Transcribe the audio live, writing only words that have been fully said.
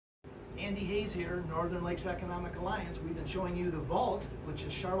Andy Hayes here, Northern Lakes Economic Alliance. We've been showing you the Vault, which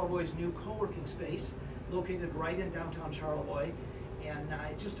is Charlevoix's new co-working space, located right in downtown Charlevoix. And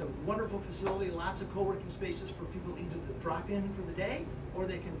it's just a wonderful facility, lots of co-working spaces for people either to drop in for the day, or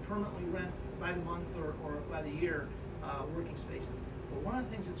they can permanently rent by the month or by the year working spaces. But one of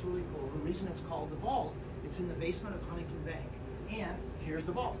the things that's really cool, the reason it's called the Vault, it's in the basement of Huntington Bank. And here's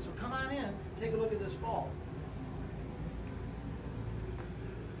the Vault. So come on in, take a look at this vault.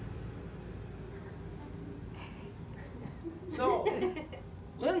 So,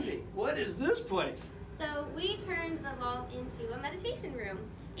 Lindsay, what is this place? So we turned the vault into a meditation room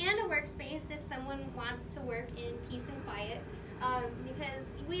and a workspace if someone wants to work in peace and quiet, because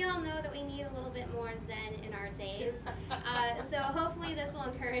we all know that we need a little bit more zen in our days. So hopefully this will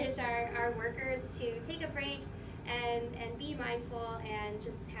encourage our workers to take a break and be mindful and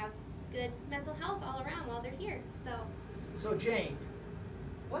just have good mental health all around while they're here. So Jane,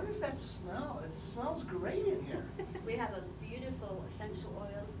 what is that smell? It smells great in here. We have a beautiful essential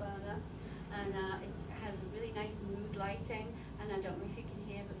oils burner, and it has a really nice mood lighting, and I don't know if you can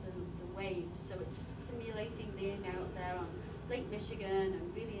hear but the waves, so it's simulating being out there on Lake Michigan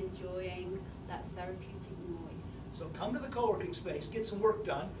and really enjoying that therapeutic noise. So come to the co-working space, get some work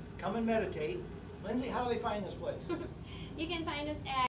done, come and meditate. Lindsay, how do they find this place? You can find us at